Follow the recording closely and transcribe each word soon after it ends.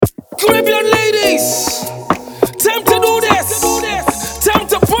Caribbean ladies, time to do this. Time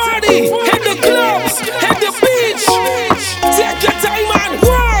to party. Hit the clubs, hit the beach. Take your time and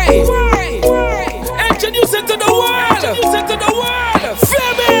why? Introduce it to the world.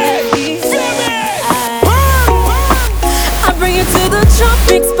 Feel me. I bring you to the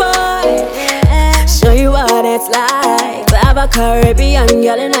tropics, boy. Show you what it's like to have a Caribbean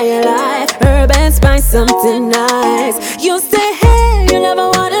girl in your life. Urban spice, something nice. You stay here, you never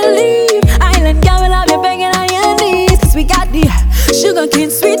wanna leave. Island girl will have you begging on your knees. 'Cause we got the sugar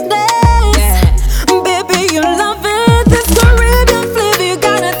cane sweetness. Baby, you love it. This Caribbean flavor you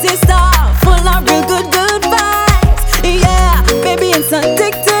gotta taste off. Full of real good vibes. Yeah, baby, it's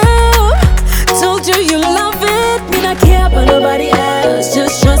addictive. Told you you love